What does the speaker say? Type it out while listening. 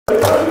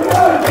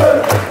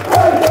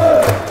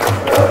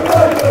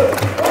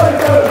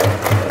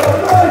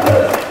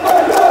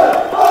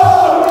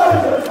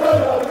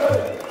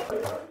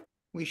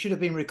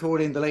been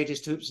recording the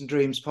latest Hoops and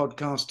Dreams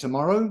podcast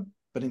tomorrow,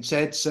 but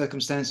instead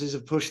circumstances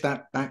have pushed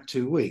that back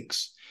 2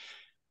 weeks.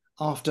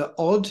 After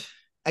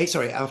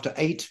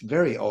eight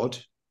very odd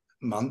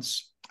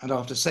months, and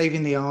after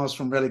saving the R's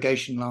from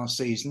relegation last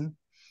season,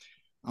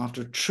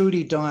 after a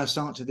truly dire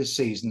start to this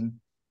season,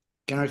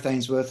 Gareth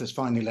Ainsworth has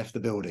finally left the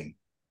building.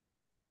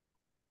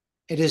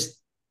 It has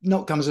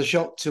not come as a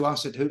shock to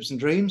us at Hoops and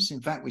Dreams.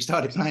 In fact, we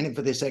started planning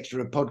for this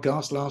extra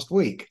podcast last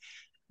week.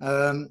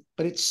 But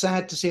it's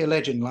sad to see a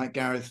legend like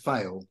Gareth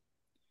fail.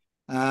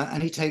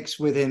 And he takes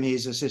with him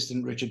his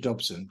assistant, Richard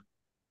Dobson.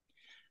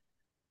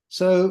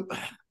 So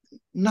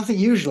nothing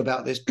usual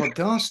about this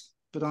podcast,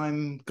 but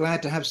I'm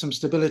glad to have some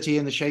stability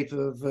in the shape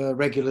of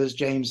regulars,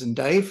 James and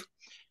Dave,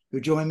 who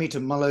join me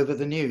to mull over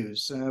the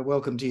news.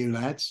 Welcome to you,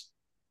 lads.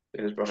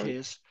 Cheers, Brian.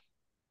 Cheers.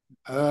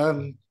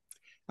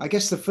 I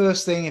guess the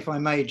first thing, if I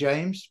may,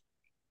 James,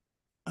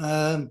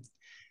 do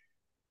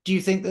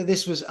you think that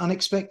this was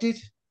unexpected?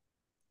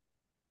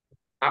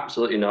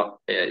 Absolutely not.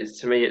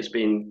 To me, it's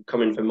been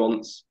coming for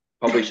months.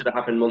 Probably should have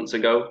happened months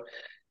ago.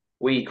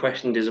 We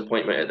questioned his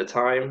appointment at the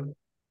time.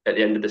 At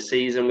the end of the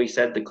season, we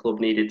said the club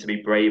needed to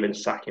be brave and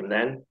sack him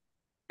then.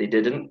 They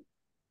didn't.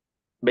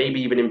 Maybe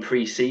even in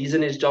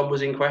pre-season, his job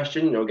was in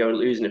question. Going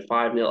losing a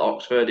 5-0 at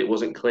Oxford, it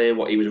wasn't clear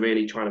what he was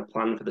really trying to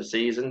plan for the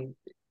season.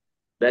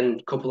 Then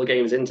a couple of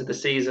games into the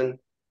season,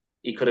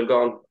 he could have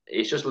gone.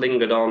 It's just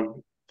lingered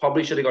on.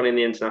 Probably should have gone in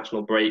the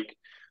international break.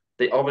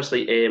 They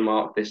obviously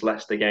earmarked this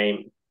Leicester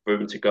game for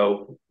him to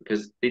go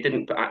because they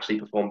didn't actually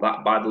perform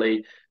that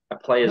badly. A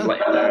player's let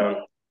him down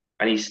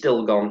and he's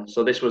still gone.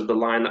 So this was the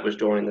line that was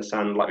drawn in the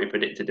sand like we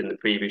predicted in the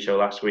preview show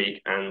last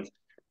week. And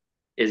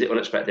is it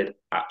unexpected?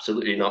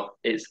 Absolutely not.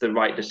 It's the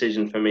right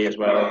decision for me as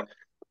well.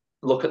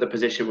 Look at the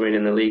position we're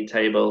in the league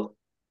table.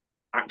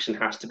 Action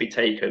has to be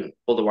taken.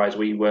 Otherwise,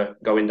 we were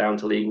going down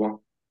to League One.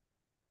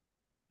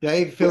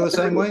 Dave, feel the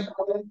same way?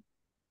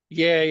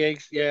 Yeah.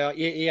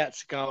 He had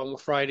to go. I'm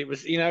afraid it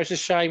was. It's a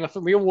shame. I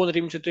think we all wanted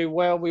him to do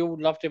well. We all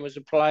loved him as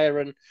a player,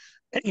 and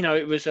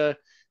it was a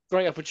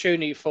great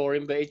opportunity for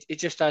him. But it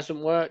just hasn't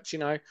worked.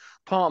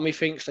 Part of me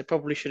thinks they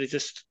probably should have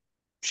just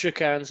shook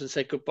hands and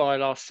said goodbye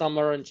last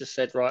summer and just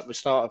said, right, we'll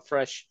start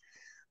afresh.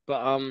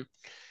 But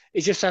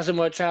it just hasn't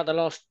worked out. The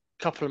last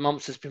couple of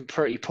months has been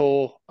pretty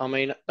poor. I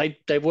mean,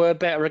 they were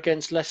better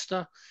against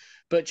Leicester,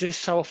 but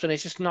just so often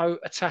there's just no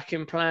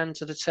attacking plan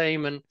to the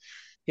team, and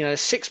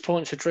 6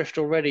 points adrift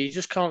already. You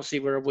just can't see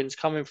where a win's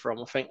coming from.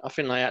 I think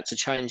they had to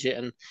change it,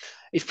 and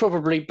it's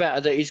probably better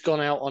that he's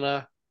gone out on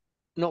a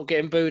not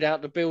getting booed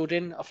out the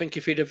building. I think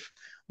if he'd have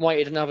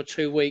waited another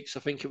 2 weeks, I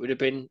think it would have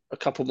been a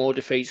couple more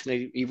defeats,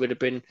 and he would have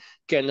been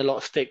getting a lot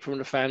of stick from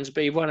the fans.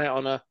 But he went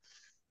out on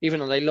even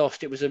though they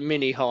lost, it was a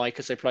mini high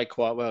because they played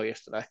quite well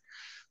yesterday.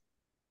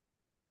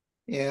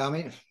 Yeah, I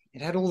mean,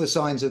 it had all the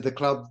signs of the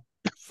club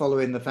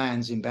following the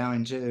fans in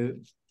bowing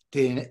to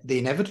the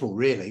inevitable,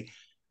 really.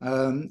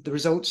 The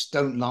results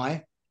don't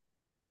lie.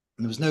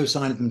 There was no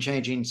sign of them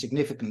changing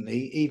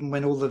significantly, even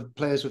when all the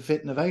players were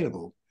fit and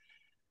available.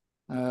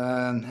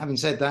 Having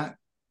said that,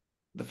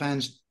 the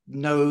fans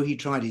know he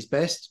tried his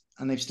best,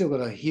 and they've still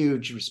got a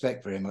huge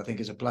respect for him, I think,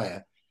 as a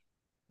player.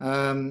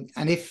 And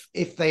if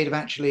they'd have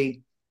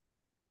actually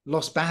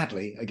lost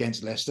badly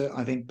against Leicester,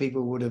 I think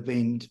people would have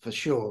been for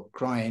sure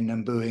crying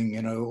and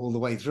booing, all the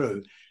way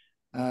through.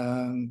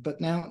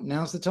 But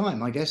now's the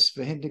time, I guess,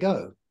 for him to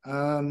go.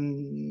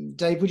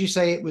 Dave, would you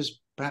say it was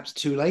perhaps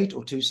too late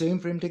or too soon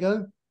for him to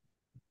go?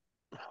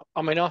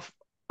 I mean, I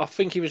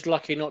think he was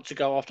lucky not to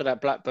go after that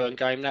Blackburn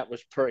game. That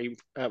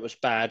was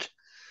bad.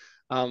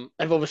 I've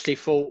obviously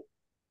thought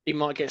he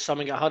might get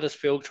something at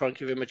Huddersfield, try and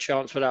give him a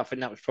chance for that. I think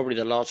that was probably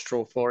the last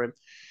straw for him.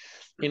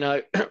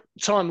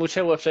 Time will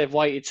tell if they've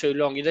waited too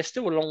long. There's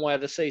still a long way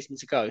of the season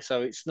to go,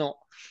 so it's not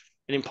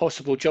an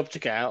impossible job to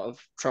get out of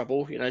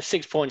trouble.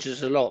 6 points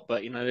is a lot,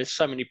 but there's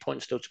so many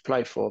points still to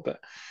play for. But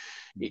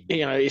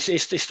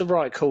it's the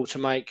right call to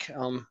make.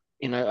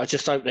 I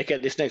just hope they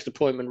get this next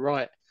appointment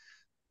right.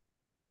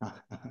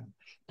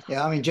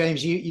 Yeah, I mean,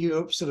 James,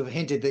 you sort of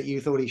hinted that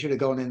you thought he should have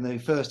gone in the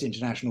first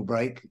international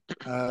break.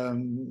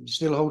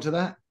 Still hold to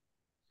that?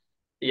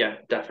 Yeah,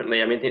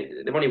 definitely. I mean,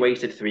 they've only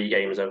wasted 3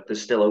 games.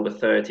 There's still over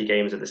 30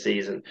 games of the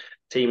season.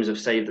 Teams have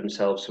saved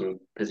themselves from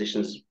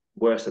positions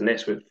worse than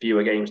this with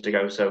fewer games to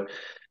go. So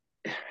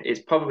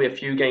it's probably a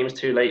few games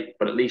too late,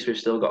 but at least we've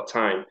still got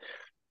time.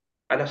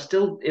 And I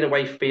still, in a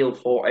way, feel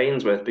for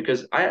Ainsworth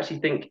because I actually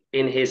think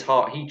in his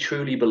heart, he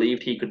truly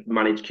believed he could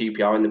manage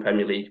QPR in the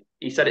Premier League.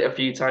 He said it a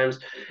few times.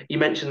 He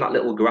mentioned that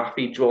little graph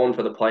he'd drawn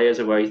for the players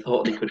of where he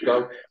thought they could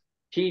go.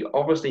 He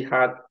obviously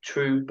had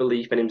true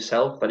belief in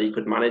himself that he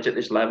could manage at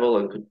this level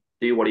and could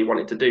do what he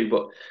wanted to do.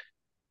 But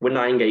we're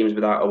 9 games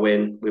without a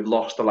win. We've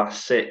lost the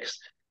last 6.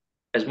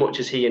 As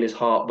much as he in his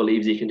heart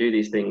believes he can do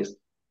these things,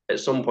 at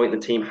some point the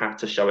team had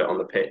to show it on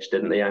the pitch,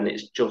 didn't they? And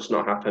it's just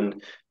not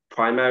happened.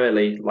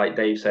 Primarily, like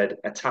Dave said,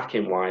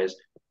 attacking wise,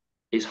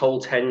 his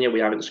whole tenure we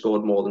haven't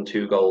scored more than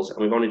 2 goals,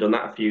 and we've only done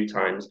that a few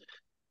times.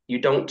 You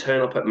don't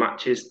turn up at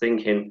matches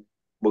thinking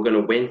we're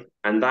going to win,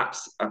 and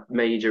that's a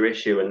major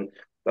issue. And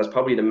that's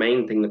probably the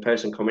main thing the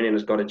person coming in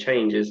has got to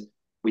change is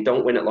we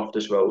don't win at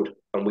Loftus Road,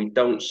 and we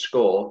don't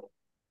score.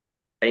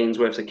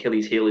 Ainsworth's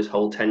Achilles heel his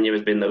whole tenure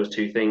has been those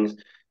two things.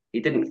 He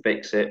didn't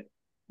fix it.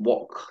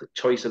 What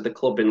choice of the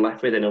club been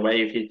left with in a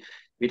way? If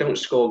you don't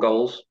score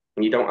goals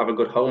and you don't have a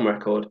good home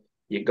record,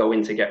 you're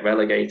going to get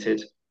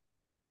relegated.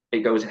 It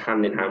goes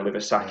hand in hand with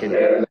a sacking.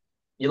 Yeah.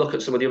 You look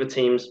at some of the other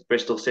teams.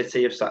 Bristol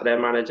City have sacked their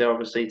manager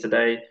obviously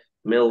today.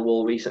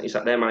 Millwall recently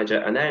sacked their manager,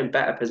 and they're in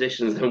better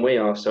positions than we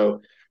are.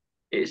 So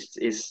it's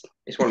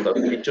one of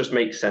those. It just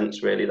makes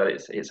sense really that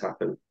it's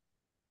happened.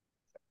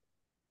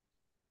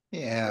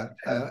 Yeah,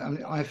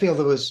 I feel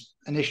there was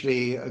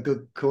initially a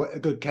good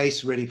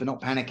case really for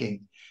not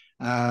panicking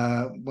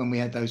when we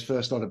had those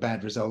first lot of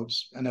bad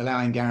results and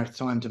allowing Gareth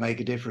time to make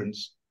a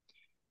difference.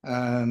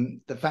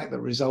 The fact that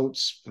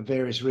results for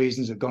various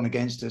reasons have gone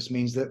against us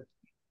means that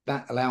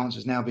that allowance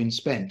has now been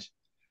spent.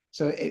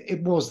 So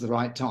it was the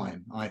right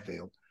time, I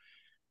feel.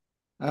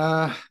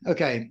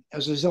 Okay,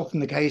 as is often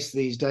the case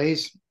these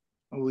days,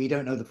 we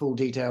don't know the full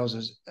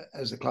details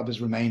as the club has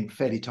remained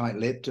fairly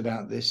tight-lipped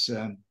about this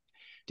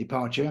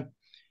departure.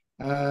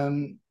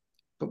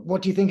 But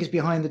what do you think is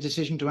behind the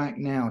decision to act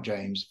now,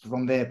 James,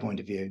 from their point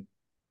of view?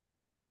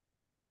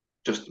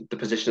 Just the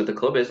position of the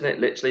club, isn't it?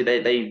 Literally,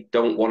 they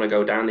don't want to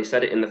go down. They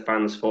said it in the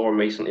fans forum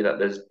recently that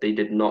they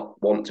did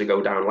not want to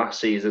go down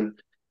last season.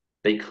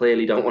 They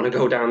clearly don't want to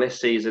go down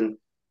this season.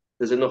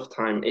 There's enough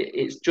time.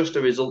 It's just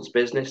a results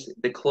business.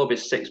 The club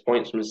is 6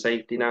 points from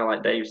safety now,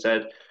 like Dave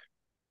said.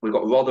 We've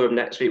got Rotherham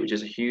next week, which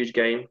is a huge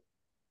game.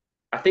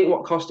 I think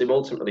what cost him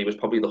ultimately was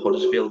probably the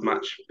Huddersfield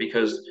match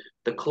because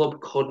the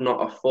club could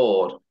not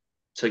afford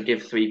to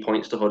give 3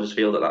 points to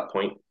Huddersfield at that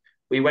point.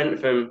 We went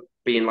from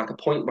being like a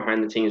point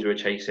behind the teams we were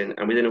chasing,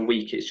 and within a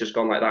week it's just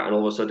gone like that, and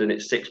all of a sudden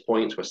it's 6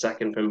 points, we're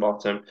second from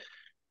bottom.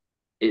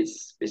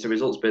 It's a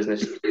results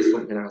business. It's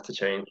something that has to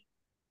change.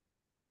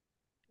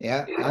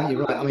 Yeah,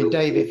 you're right. I mean,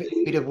 Dave, if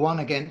we'd have won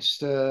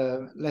against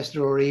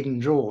Leicester or even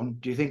drawn,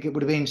 do you think it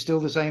would have been still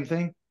the same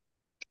thing?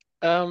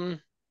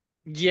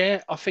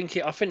 Yeah, I think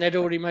they'd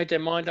already made their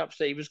mind up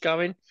that he was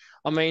going.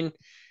 I mean,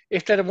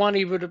 if they'd have won,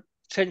 he would have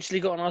potentially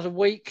got another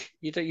week.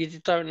 You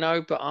don't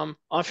know, but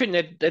I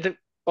think they'd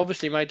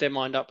obviously made their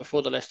mind up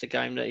before the Leicester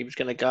game that he was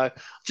going to go. I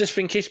just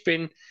think it's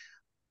been,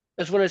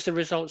 as well as the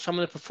results, some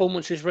of the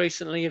performances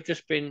recently have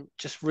just been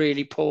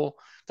really poor.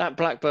 That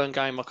Blackburn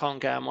game, I can't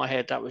get out of my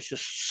head. That was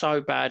just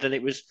so bad, and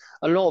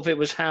a lot of it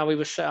was how he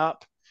was set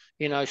up.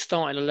 You know,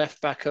 starting a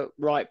left back at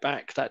right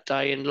back that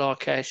day in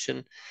Larkesh,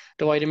 and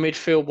the way the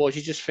midfield was,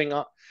 you just think,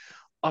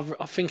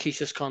 I think he's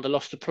just kind of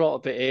lost the plot a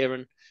bit here.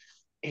 And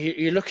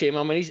you look at him.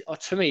 I mean,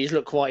 to me, he's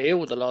looked quite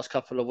ill the last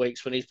couple of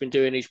weeks when he's been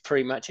doing these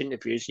pre-match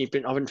interviews. I've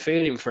been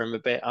feeling for him a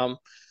bit.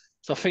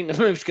 So I think the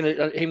move's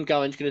him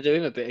going is gonna do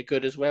him a bit of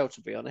good as well,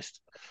 to be honest.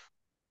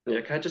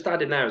 Yeah, can I just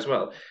add in there as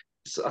well?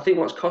 So I think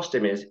what's cost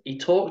him is he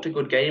talked a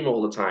good game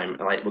all the time.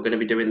 Like, we're going to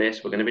be doing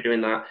this, we're going to be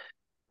doing that.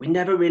 We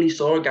never really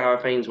saw a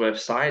Gareth Ainsworth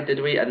side,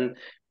 did we? And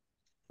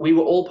we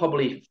were all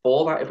probably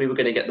for that if we were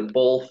going to get the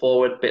ball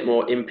forward, a bit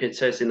more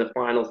impetus in the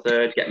final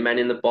third, get men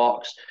in the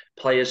box,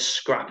 players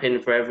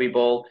scrapping for every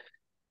ball.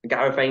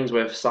 Gareth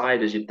Ainsworth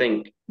side, as you'd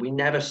think, we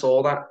never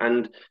saw that.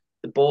 And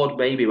the board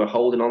maybe were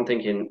holding on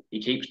thinking,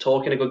 he keeps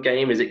talking a good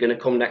game. Is it going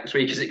to come next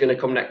week? Is it going to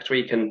come next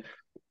week? And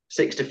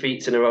 6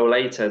 defeats in a row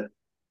later,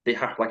 they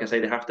have, like I say,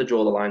 they have to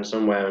draw the line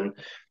somewhere. And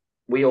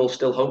we all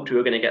still hoped we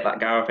were going to get that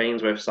Gareth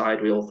Ainsworth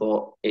side. We all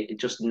thought it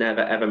just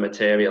never ever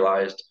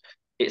materialised.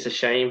 It's a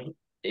shame.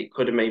 It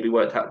could have maybe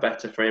worked out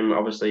better for him.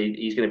 Obviously,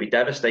 he's going to be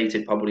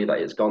devastated probably that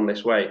it's gone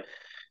this way.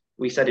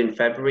 We said in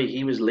February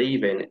he was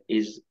leaving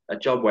is a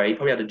job where he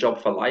probably had a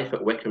job for life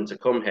at Wickham to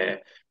come here,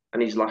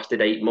 and he's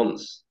lasted 8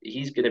 months.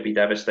 He's going to be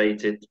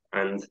devastated,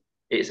 and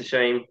it's a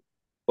shame.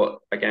 But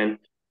again,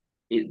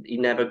 he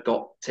never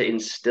got to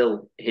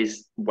instill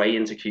his way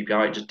into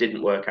QPR. It just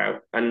didn't work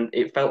out. And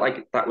it felt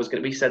like that was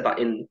going to be said that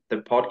in the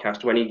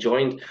podcast when he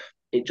joined.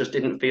 It just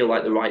didn't feel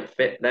like the right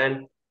fit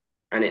then.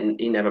 And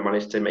he never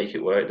managed to make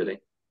it work, did he?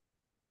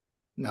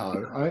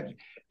 No,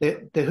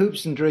 the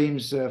Hoops and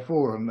Dreams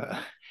forum,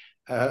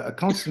 a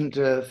constant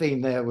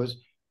theme there was,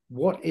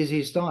 what is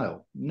his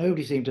style?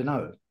 Nobody seemed to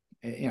know.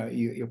 You know,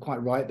 you're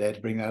quite right there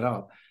to bring that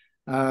up.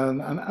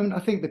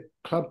 I think the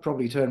club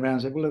probably turned around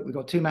and said, well, look, we've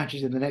got 2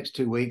 matches in the next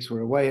 2 weeks.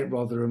 We're away at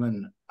Rotherham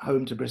and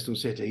home to Bristol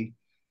City.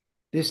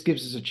 This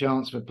gives us a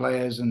chance for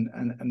players and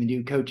the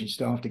new coaching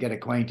staff to get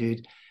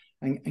acquainted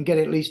and get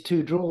at least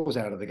 2 draws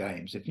out of the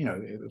games,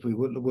 if we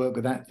would work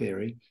with that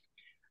theory.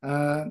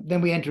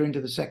 Then we enter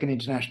into the second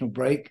international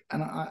break,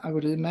 and I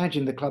would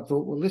imagine the club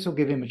thought, well, this will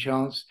give him a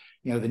chance,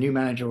 the new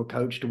manager or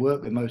coach, to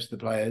work with most of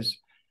the players,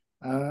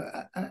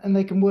 and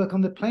they can work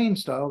on the playing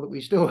style that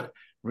we still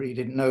really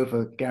didn't know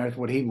for Gareth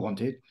what he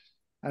wanted,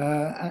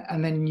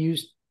 and then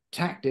use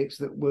tactics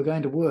that were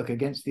going to work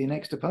against the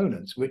next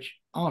opponents, which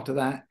after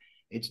that,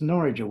 it's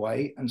Norwich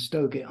away and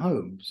Stoke at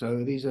home.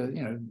 So these are,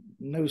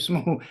 no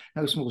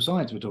small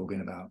sides we're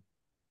talking about.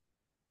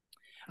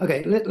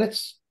 Okay,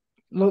 let's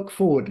look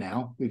forward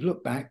now. We've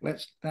looked back.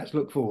 Let's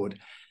look forward.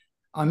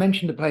 I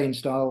mentioned the playing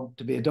style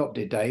to be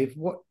adopted, Dave.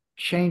 What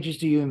changes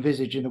do you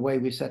envisage in the way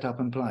we set up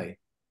and play?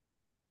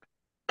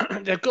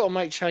 they've got to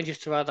make changes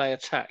to how they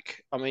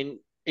attack. I mean,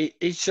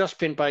 it's just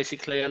been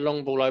basically a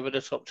long ball over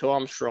the top to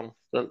Armstrong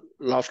the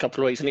last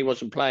couple of weeks, and he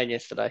wasn't playing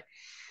yesterday.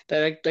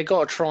 They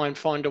got to try and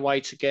find a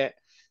way to get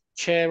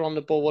Chair on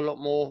the ball a lot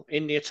more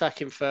in the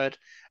attacking third,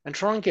 and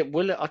try and get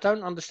Willock. I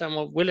don't understand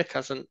why Willock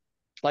hasn't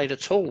played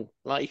at all.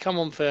 Like he come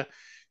on for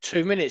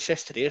 2 minutes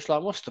yesterday. It's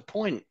like, what's the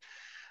point?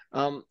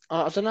 I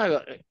don't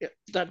know.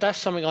 That's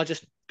something I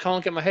just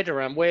can't get my head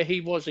around. Where he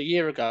was a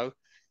year ago,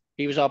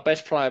 he was our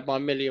best player by a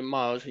million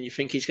miles, and you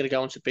think he's going to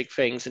go on to big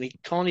things, and he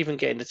can't even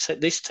get into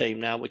this team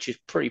now, which is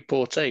a pretty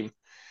poor team.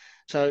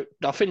 So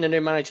I think the new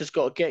manager's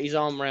got to get his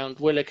arm around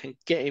Willock and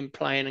get him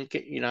playing and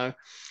get,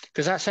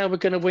 because that's how we're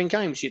going to win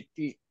games.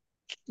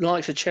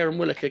 Like the Chair and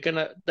Willock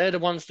they're the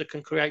ones that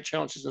can create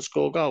chances and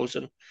score goals,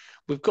 and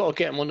we've got to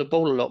get them on the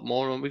ball a lot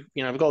more, and we've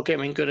got to get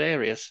them in good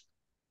areas.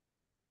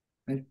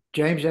 And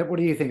James, what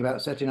do you think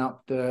about setting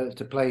up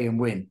to play and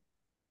win?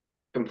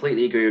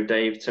 Completely agree with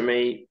Dave. To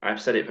me,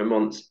 I've said it for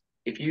months.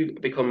 If you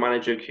become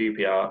manager of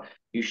QPR,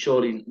 you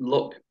surely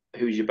look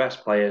who's your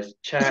best players.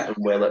 Chair and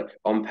Willock,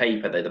 on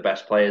paper, they're the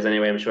best players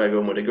anyway. I'm sure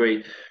everyone would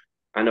agree.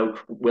 I know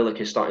Willock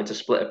is starting to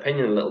split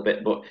opinion a little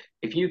bit, but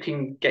if you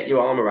can get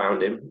your arm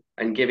around him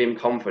and give him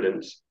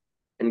confidence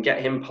and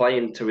get him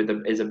playing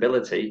to his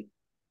ability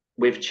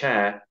with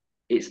Chair,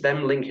 it's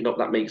them linking up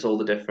that makes all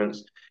the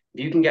difference.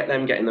 If you can get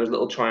them getting those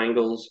little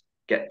triangles,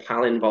 get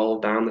Pal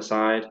involved down the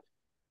side,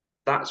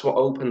 that's what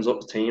opens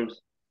up teams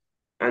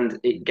and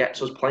it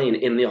gets us playing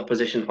in the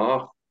opposition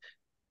half.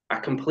 I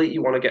completely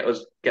want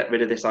to get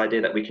rid of this idea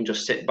that we can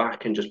just sit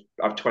back and just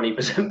have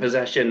 20%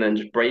 possession and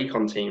just break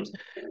on teams.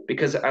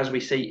 Because as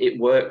we see, it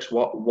works,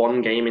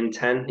 one game in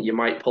 10, you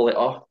might pull it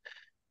off.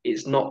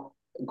 It's not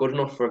good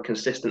enough for a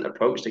consistent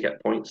approach to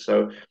get points.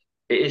 So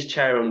it is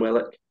Chair and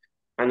Willock.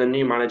 And the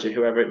new manager,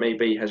 whoever it may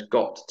be, has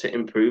got to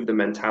improve the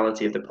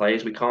mentality of the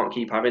players. We can't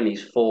keep having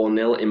these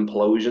 4-0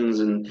 implosions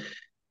and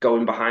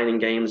going behind in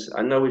games.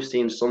 I know we've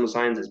seen some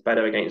signs it's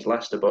better against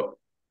Leicester, but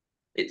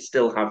we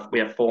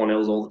have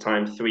 4-0s all the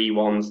time,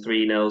 3-1s,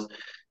 3-0s.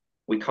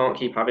 We can't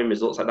keep having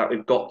results like that.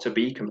 We've got to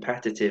be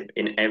competitive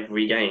in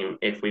every game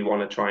if we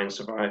want to try and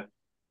survive.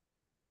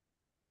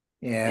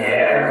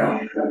 Yeah.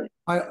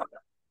 I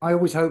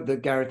always hoped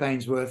that Gareth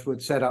Ainsworth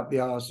would set up the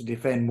R's to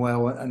defend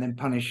well and then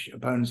punish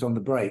opponents on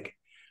the break.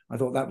 I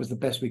thought that was the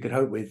best we could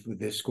hope with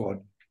this squad,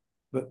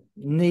 but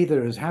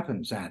neither has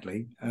happened,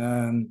 sadly.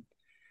 And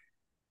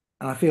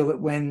I feel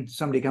that when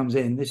somebody comes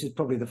in, this is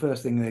probably the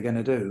first thing they're going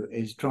to do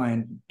is try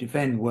and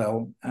defend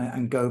well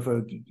and go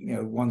for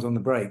ones on the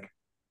break.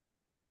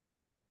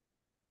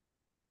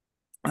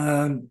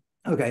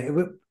 Okay,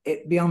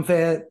 it'd be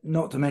unfair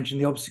not to mention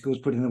the obstacles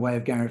put in the way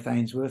of Gareth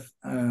Ainsworth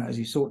as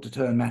he sought to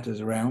turn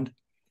matters around.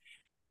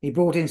 He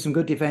brought in some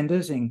good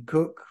defenders in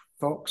Cook,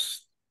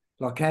 Fox,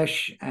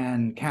 Larkesh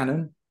and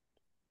Cannon,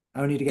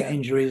 only to get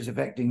injuries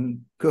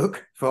affecting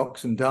Cook,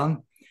 Fox and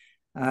Dunn.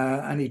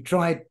 And he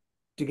tried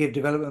to give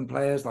development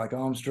players like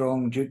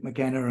Armstrong, Duke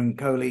McKenna and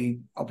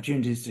Coley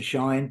opportunities to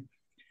shine,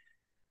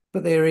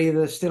 but they're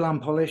either still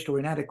unpolished or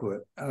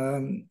inadequate.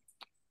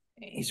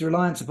 His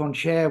reliance upon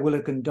Chair,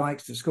 Willock and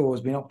Dykes to score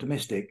has been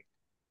optimistic.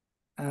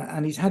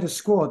 And he's had a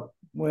squad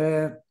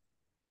where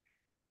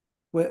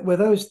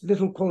those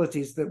little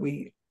qualities that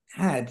we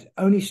had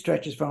only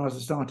stretch as far as the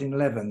starting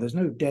 11. There's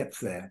no depth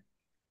there.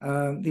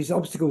 These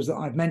obstacles that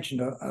I've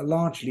mentioned are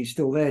largely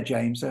still there,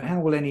 James. So how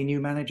will any new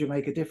manager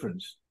make a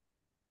difference?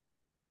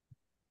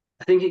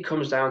 I think it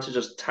comes down to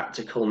just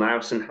tactical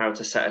nous and how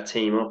to set a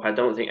team up. I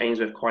don't think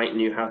Ainsworth quite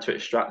knew how to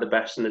extract the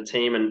best in the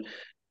team. And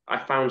I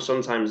found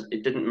sometimes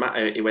it didn't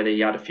matter whether he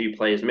had a few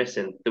players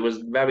missing. There was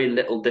very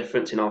little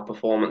difference in our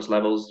performance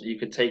levels. You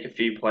could take a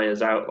few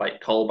players out,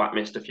 like Colback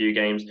missed a few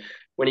games.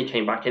 When he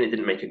came back in, it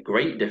didn't make a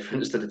great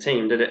difference to the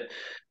team, did it?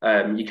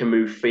 You can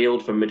move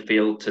field from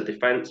midfield to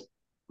defence.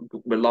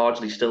 We're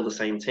largely still the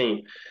same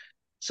team.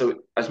 So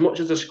as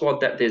much as the squad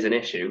depth is an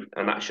issue,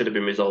 and that should have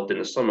been resolved in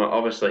the summer,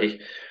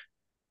 obviously,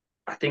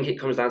 I think it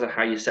comes down to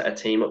how you set a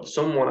team up.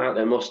 Someone out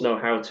there must know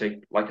how to,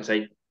 like I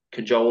say,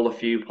 cajole a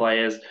few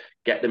players,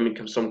 get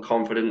them some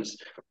confidence,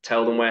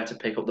 tell them where to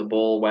pick up the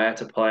ball, where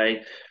to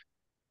play.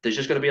 There's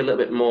just going to be a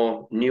little bit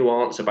more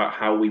nuance about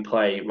how we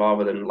play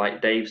rather than,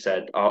 like Dave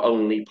said, our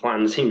only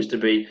plan seems to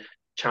be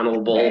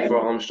channel ball for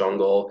Armstrong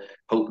or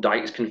hope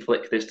Dykes can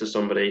flick this to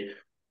somebody.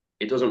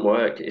 It doesn't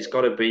work. It's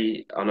got to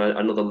be on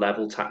another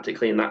level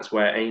tactically, and that's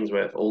where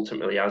Ainsworth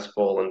ultimately has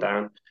fallen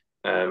down.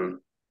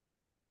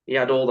 He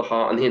had all the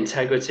heart and the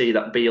integrity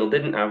that Beale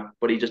didn't have,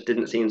 but he just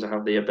didn't seem to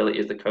have the ability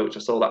as the coach.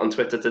 I saw that on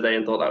Twitter today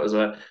and thought that was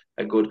a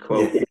good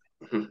quote.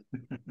 Yeah.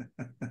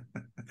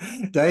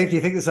 Dave, do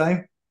you think the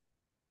same?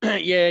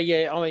 Yeah.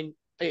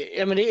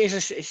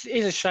 It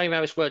is a shame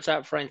how it's worked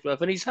out for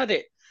Ainsworth, and he has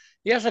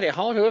had it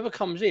hard. Whoever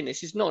comes in,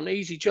 this is not an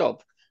easy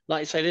job.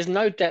 Like I say, there's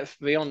no depth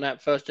beyond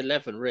that first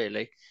 11,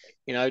 really.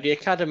 The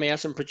academy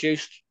hasn't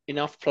produced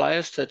enough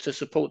players to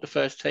support the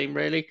first team,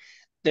 really.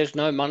 There's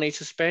no money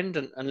to spend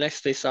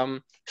unless this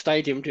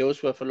stadium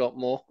deal's worth a lot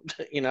more,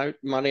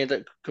 money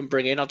that can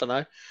bring in. I don't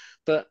know,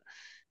 but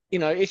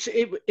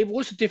it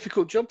was a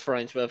difficult job for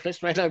Ainsworth.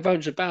 Let's make no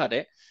bones about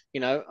it.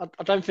 I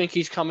don't think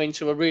he's come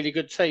into a really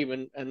good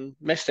team and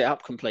messed it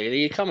up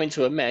completely. He come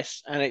into a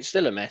mess, and it's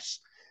still a mess.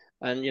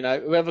 And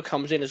whoever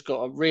comes in has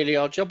got a really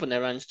hard job on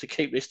their hands to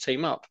keep this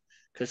team up,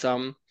 because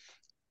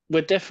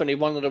we're definitely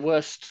one of the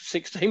worst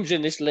 6 teams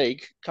in this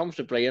league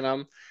comfortably,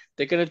 and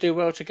they're going to do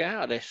well to get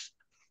out of this.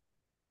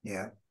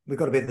 Yeah, we've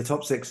got to be in the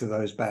top 6 of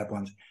those bad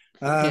ones.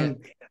 Yeah.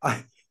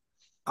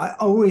 I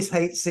always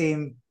hate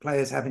seeing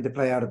players having to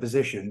play out of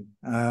position,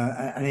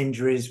 and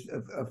injuries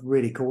have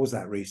really caused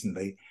that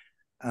recently.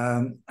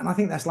 And I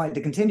think that's likely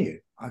to continue.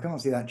 I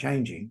can't see that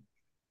changing.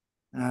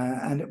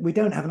 And we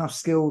don't have enough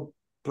skilled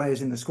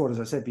players in the squad, as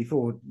I said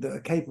before, that are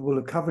capable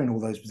of covering all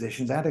those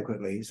positions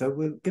adequately. So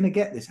we're going to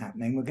get this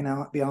happening. We're going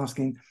to be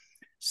asking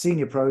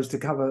senior pros to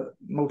cover a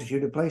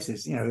multitude of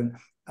places, and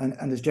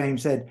as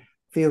James said,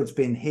 Field's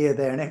been here,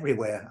 there, and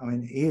everywhere. I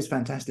mean, he is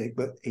fantastic,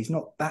 but he's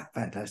not that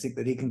fantastic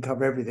that he can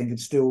cover everything and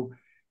still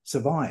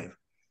survive.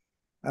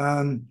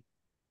 So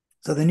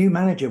the new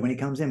manager, when he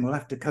comes in, will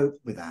have to cope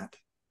with that.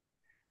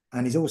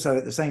 And he's also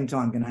at the same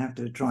time going to have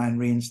to try and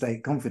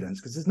reinstate confidence,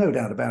 because there's no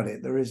doubt about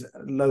it, there is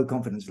a low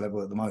confidence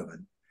level at the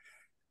moment.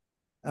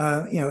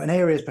 And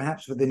areas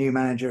perhaps for the new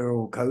manager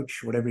or coach,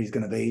 whatever he's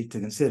going to be, to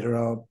consider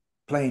are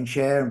playing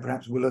share, and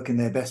perhaps we'll look in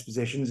their best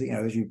positions,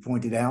 as you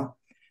pointed out,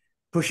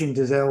 pushing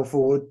Dazelle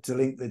forward to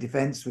link the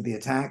defence with the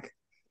attack,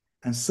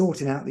 and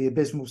sorting out the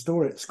abysmal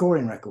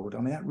scoring record. I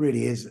mean, that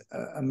really is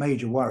a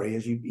major worry,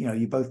 as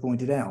you both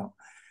pointed out.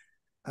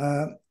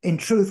 In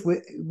truth,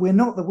 we're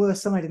not the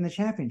worst side in the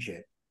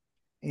Championship,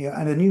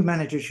 and a new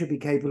manager should be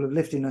capable of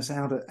lifting us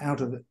out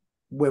of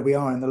where we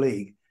are in the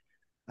league,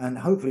 and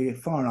hopefully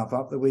far enough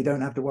up that we don't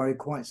have to worry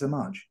quite so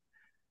much.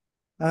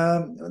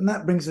 And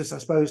that brings us, I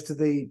suppose, to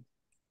the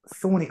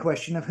thorny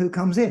question of who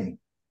comes in.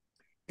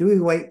 Do we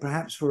wait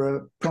perhaps for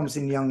a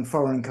promising young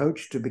foreign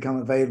coach to become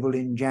available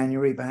in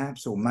January,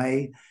 perhaps, or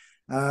May,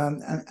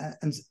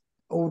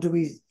 or do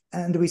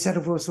we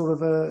settle for a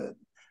sort of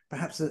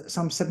perhaps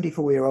some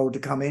 74-year-old to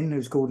come in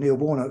who's called Neil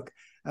Warnock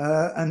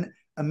and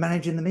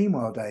manage in the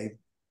meanwhile, Dave?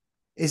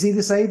 Is he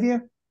the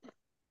saviour?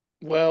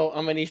 Well,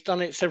 I mean, he's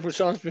done it several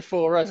times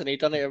before, hasn't he?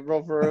 Done it at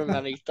Rotherham,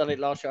 and he's done it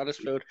last year at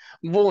Huddersfield.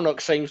 Warnock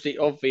seems the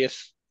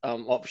obvious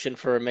option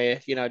for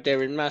Amir.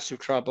 They're in massive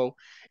trouble.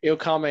 He'll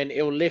come in,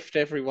 he'll lift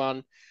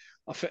everyone.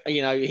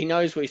 He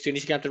knows what he's doing.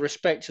 He's going to have the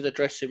respect to the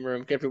dressing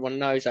room. Everyone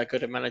knows how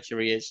good a manager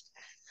he is.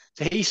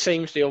 So he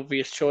seems the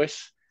obvious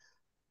choice.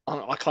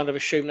 I kind of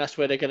assume that's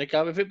where they're going to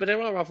go with it. But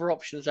there are other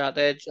options out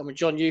there. I mean,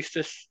 John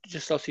Eustace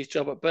just lost his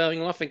job at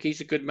Birmingham. I think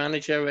he's a good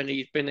manager, and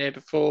he's been there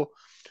before.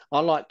 I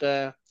like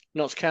the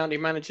Notts County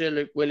manager,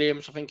 Luke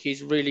Williams. I think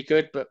he's really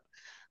good. But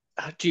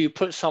do you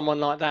put someone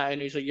like that in,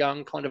 who's a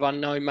young, kind of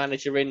unknown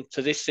manager,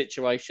 into this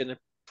situation? They're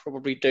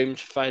probably doomed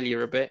to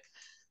failure a bit.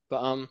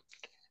 But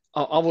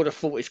I would have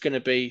thought it's going to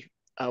be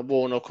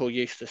Warnock or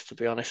Eustace, to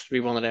be honest, to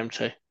be one of them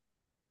two.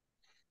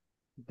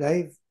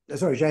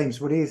 James,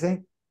 what do you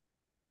think?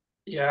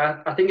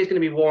 Yeah, I think it's going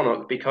to be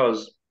Warnock,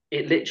 because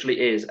it literally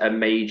is a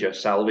major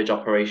salvage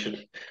operation.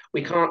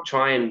 We can't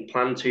try and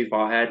plan too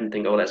far ahead and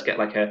think, oh, let's get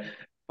like a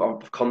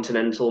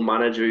continental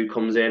manager who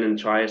comes in and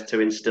tries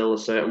to instill a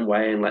certain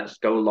way, and let's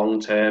go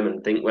long term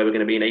and think where we're going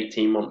to be in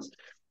 18 months.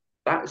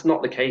 That's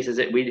not the case, is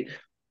it? We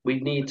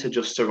need to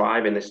just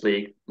survive in this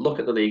league. Look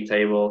at the league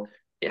table.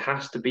 It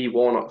has to be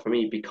Warnock for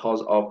me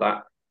because of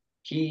that.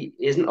 He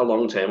isn't a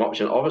long-term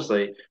option,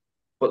 obviously,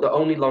 but the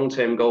only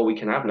long-term goal we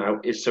can have now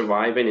is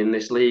surviving in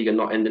this league and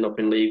not ending up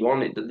in League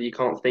One. You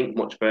can't think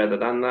much further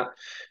than that.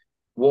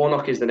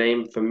 Warnock is the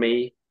name for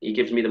me. He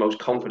gives me the most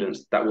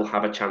confidence that we'll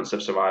have a chance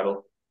of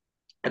survival.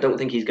 I don't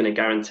think he's going to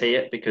guarantee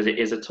it, because it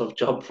is a tough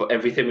job for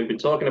everything we've been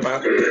talking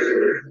about.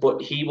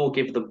 But he will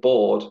give the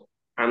board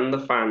and the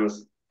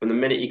fans, from the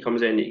minute he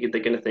comes in,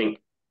 they're going to think,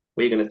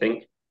 we're going to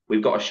think,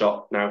 we've got a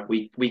shot now.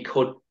 We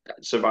could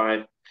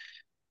survive.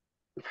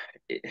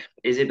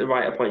 Is it the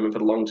right appointment for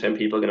the long term?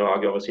 People are going to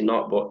argue, obviously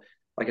not. But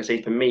like I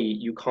say, for me,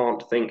 you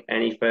can't think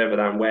any further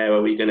than where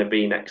are we going to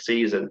be next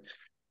season.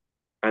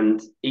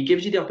 And he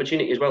gives you the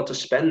opportunity as well to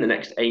spend the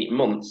next 8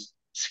 months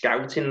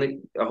scouting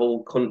the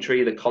whole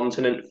country, the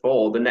continent,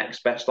 for the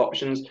next best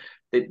options.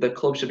 The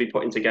club should be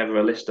putting together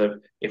a list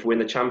of, if we're in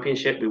the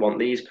Championship, we want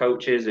these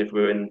coaches. If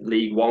we're in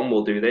League One,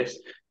 we'll do this.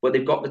 But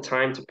they've got the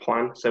time to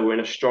plan, so we're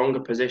in a stronger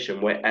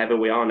position wherever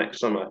we are next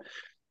summer.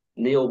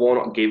 Neil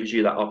Warnock gives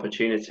you that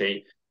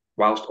opportunity,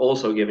 whilst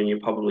also giving you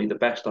probably the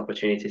best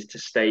opportunities to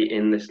stay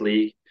in this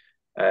league.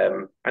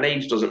 And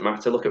age doesn't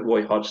matter. Look at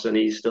Roy Hodgson;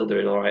 he's still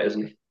doing all right,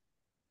 isn't he?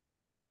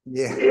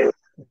 Yeah.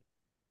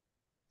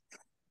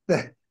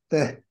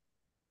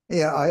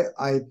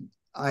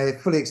 I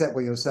fully accept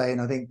what you're saying.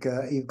 I think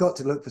you've got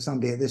to look for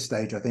somebody at this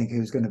stage, I think,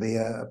 who's going to be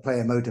a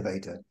player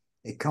motivator.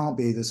 It can't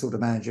be the sort of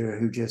manager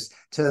who just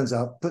turns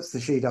up, puts the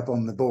sheet up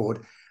on the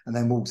board, and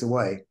then walks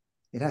away.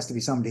 It has to be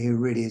somebody who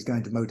really is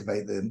going to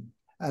motivate them.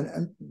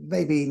 And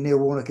maybe Neil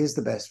Warnock is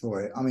the best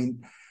for it. I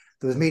mean,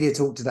 there was media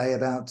talk today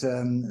about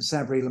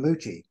Sabri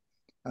Lamucci,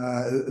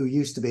 who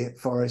used to be at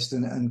Forest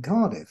and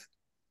Cardiff.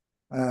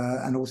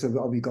 And also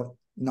we've got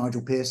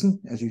Nigel Pearson,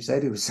 as you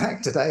said, who was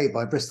sacked today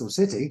by Bristol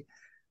City,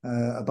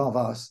 above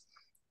us.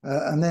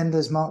 And then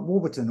there's Mark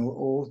Warburton,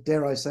 or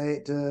dare I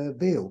say it,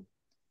 Beale.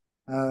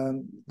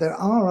 There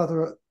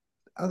are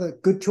other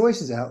good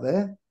choices out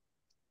there.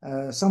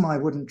 Some I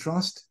wouldn't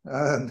trust,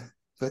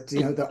 but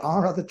there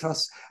are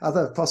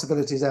other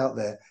possibilities out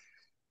there.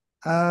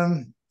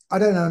 I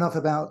don't know enough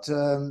about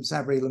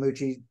Sabri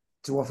Lamouchi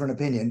to offer an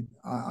opinion.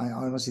 I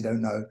honestly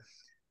don't know.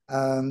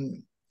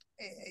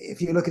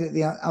 If you look at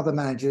the other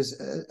managers,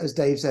 as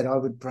Dave said, I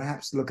would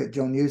perhaps look at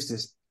John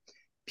Eustace,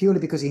 purely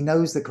because he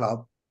knows the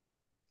club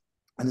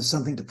and there's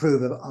something to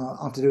prove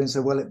after doing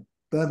so well at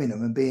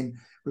Birmingham and being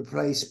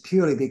replaced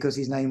purely because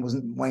his name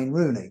wasn't Wayne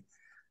Rooney.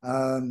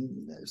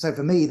 So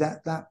for me,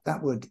 that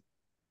would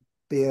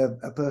be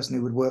a person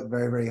who would work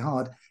very, very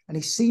hard, and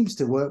he seems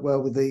to work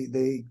well with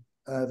the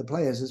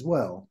players as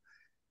well.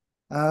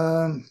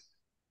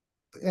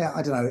 Yeah,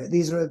 I don't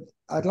know.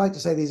 I'd like to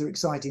say these are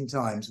exciting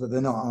times, but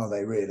they're not, are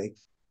they? Really?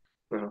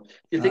 No.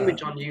 The thing with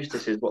John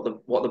Eustace is what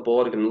the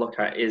board are going to look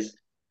at is,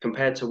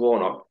 compared to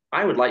Warnock,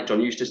 I would like John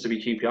Eustace to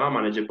be QPR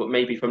manager, but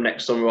maybe from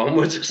next summer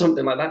onwards or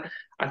something like that.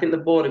 I think the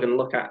board are going to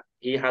look at,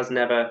 he has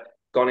never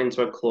gone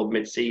into a club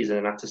mid-season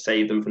and had to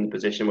save them from the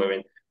position we're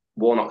in.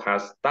 Warnock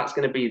has. That's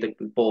going to be the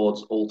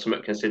board's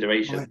ultimate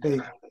consideration.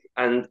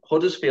 And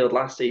Huddersfield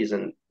last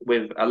season,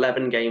 with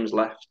 11 games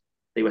left,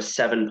 they were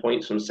 7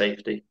 points from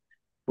safety.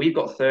 We've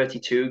got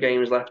 32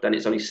 games left and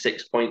it's only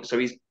 6 points. So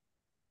if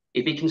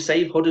he can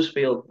save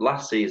Huddersfield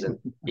last season,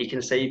 he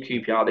can save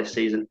QPR this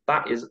season.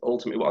 That is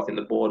ultimately what I think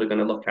the board are going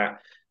to look at.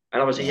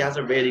 And obviously, he has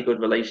a really good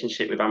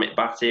relationship with Amit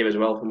Bhatia as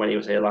well from when he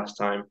was here last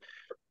time.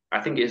 I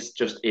think it's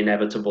just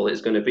inevitable.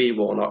 It's going to be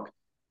Warnock.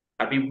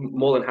 I'd be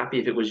more than happy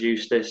if it was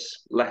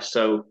Eustace, less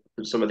so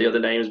than some of the other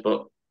names,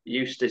 but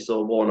Eustace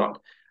or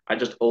Warnock, I'm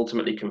just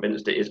ultimately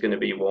convinced it is going to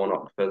be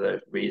Warnock for the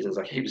reasons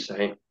I keep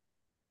saying.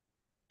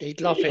 He'd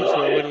love it as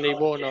well, wouldn't he,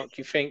 Warnock?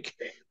 You think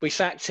we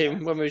sacked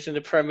him when we was in the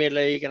Premier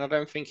League, and I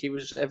don't think he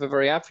was ever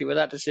very happy with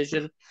that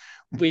decision.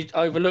 We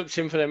overlooked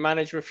him for the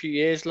manager a few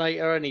years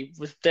later, and he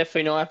was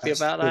definitely not happy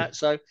about that.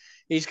 So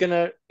he's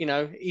gonna,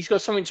 he's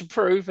got something to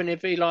prove, and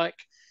he'd be like,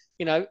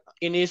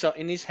 in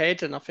his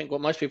head, and I think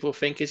what most people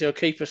think is he'll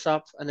keep us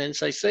up, and then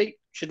say, "See,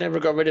 should never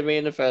have got rid of me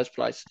in the first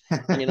place,"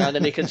 and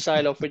then he can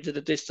sail off into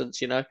the distance,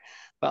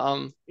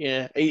 But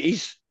yeah,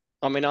 he's.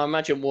 I mean, I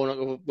imagine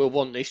Warnock will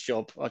want this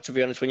job, to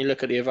be honest, when you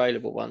look at the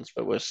available ones,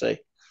 but we'll see.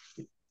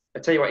 I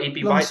tell you what, he'd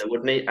be right though,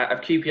 wouldn't he?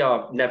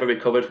 QPR never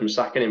recovered from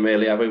sacking him,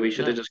 really, have we? We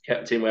should have just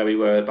kept him where we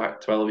were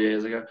back 12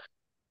 years ago.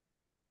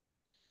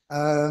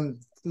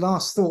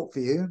 Last thought for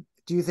you.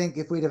 Do you think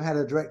if we'd have had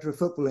a director of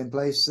football in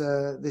place,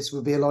 this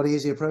would be a lot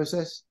easier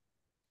process?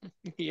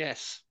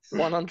 Yes,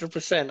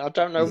 100%. I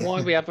don't know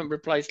why we haven't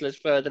replaced Les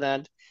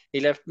Ferdinand. He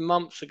left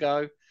months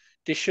ago.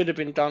 This should have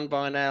been done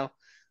by now.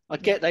 I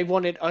get they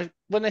wanted.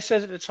 When they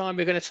said at the time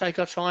we're going to take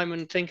our time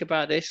and think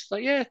about this.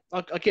 Like, yeah,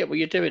 I get what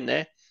you're doing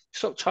there.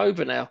 It's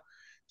October now.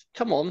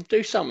 Come on,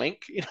 do something.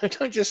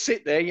 Don't just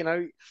sit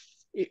there.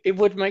 It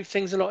would make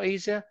things a lot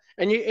easier.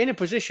 And you're in a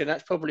position.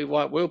 That's probably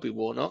why it will be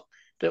Warnock.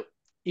 That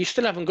you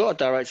still haven't got a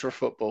director of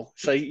football,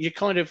 so you're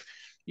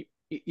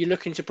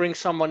looking to bring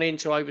someone in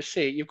to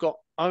oversee it. You've got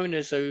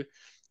owners who,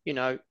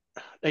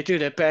 they do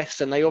their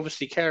best and they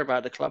obviously care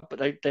about the club, but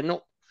they're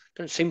not.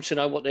 Don't seem to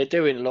know what they're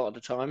doing a lot of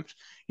the times.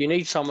 You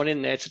need someone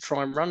in there to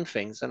try and run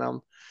things, and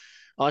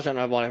I don't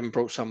know why I haven't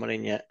brought someone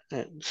in yet.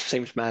 It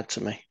seems mad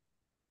to me.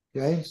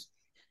 James?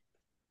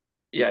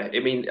 Yeah, I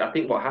mean, I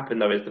think what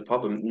happened though is the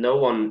problem. No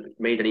one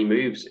made any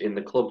moves in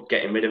the club,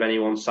 getting rid of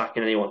anyone,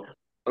 sacking anyone,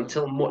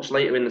 until much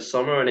later in the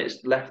summer, and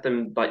it's left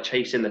them like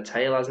chasing the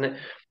tail, hasn't it?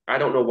 I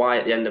don't know why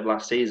at the end of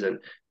last season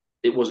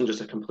it wasn't just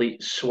a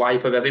complete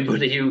swipe of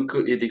everybody who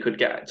could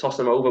get toss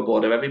them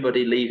overboard of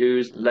everybody, Lee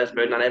Hughes, Les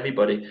Ferdinand,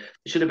 everybody.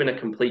 It should have been a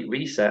complete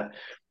reset.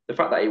 The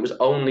fact that it was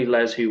only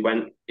Les who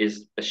went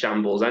is a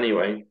shambles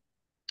anyway.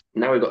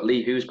 Now we've got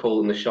Lee Hughes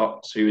calling the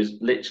shots, who is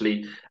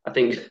literally, I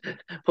think,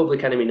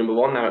 public enemy number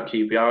one now at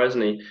QPR,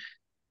 isn't he?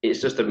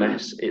 It's just a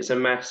mess. It's a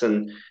mess,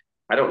 and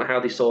I don't know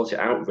how they sort it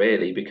out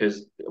really,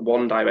 because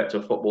one director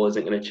of football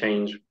isn't going to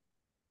change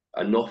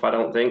enough. I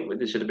don't think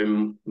there should have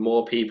been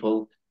more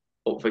people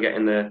up for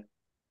getting the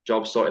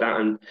job sorted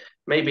out, and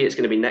maybe it's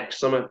going to be next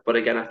summer. But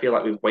again, I feel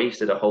like we've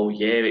wasted a whole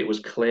year. It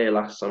was clear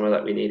last summer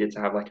that we needed to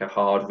have like a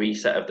hard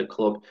reset of the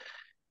club.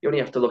 You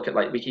only have to look at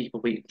like people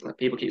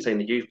keep saying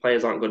the youth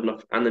players aren't good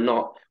enough, and they're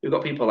not. We've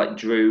got people like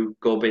Drew,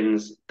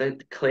 Gubbins. They're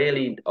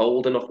clearly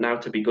old enough now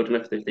to be good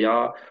enough if they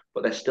are,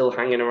 but they're still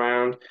hanging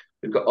around.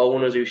 We've got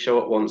owners who show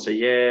up once a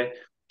year,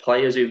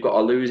 players who've got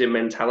a losing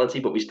mentality,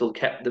 but we still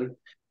kept them.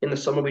 In the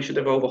summer, we should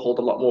have overhauled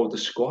a lot more of the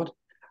squad.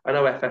 I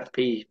know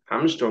FFP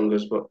hamstrung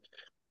us, but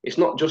it's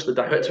not just the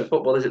director of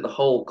football, is it? The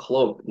whole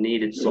club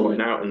needed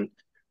sorting out, and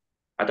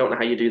I don't know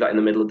how you do that in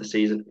the middle of the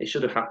season. It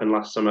should have happened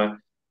last summer.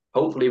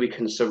 Hopefully we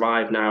can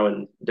survive now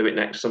and do it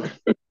next summer.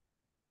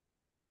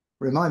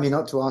 Remind me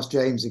not to ask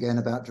James again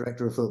about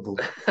director of football.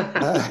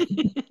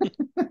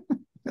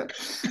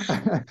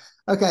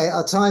 Okay,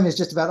 our time is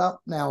just about up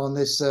now on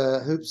this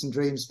Hoops and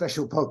Dreams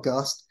special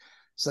podcast.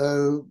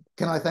 So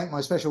can I thank my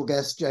special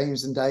guests,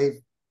 James and Dave?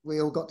 We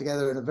all got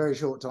together in a very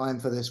short time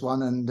for this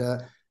one, and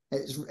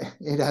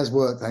it has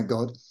worked, thank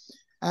God.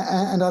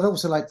 And I'd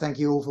also like to thank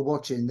you all for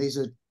watching. These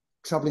are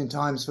troubling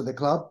times for the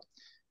club.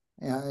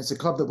 It's a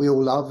club that we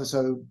all love,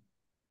 so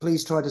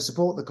please try to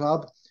support the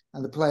club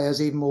and the players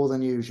even more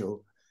than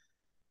usual.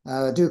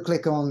 Do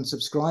click on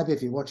subscribe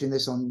if you're watching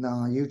this on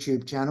our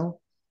YouTube channel,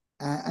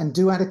 and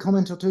do add a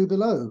comment or two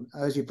below.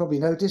 As you probably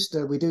noticed,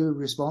 we do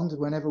respond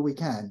whenever we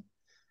can.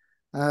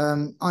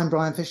 I'm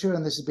Brian Fisher,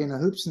 and this has been a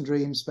Hoops and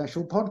Dreams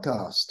special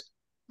podcast.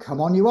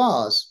 Come on, you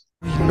R's.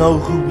 We know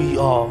who we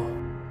are.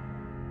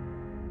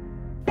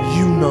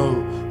 You know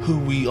who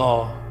we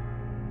are.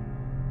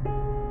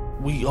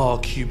 We are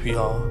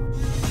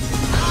QPR.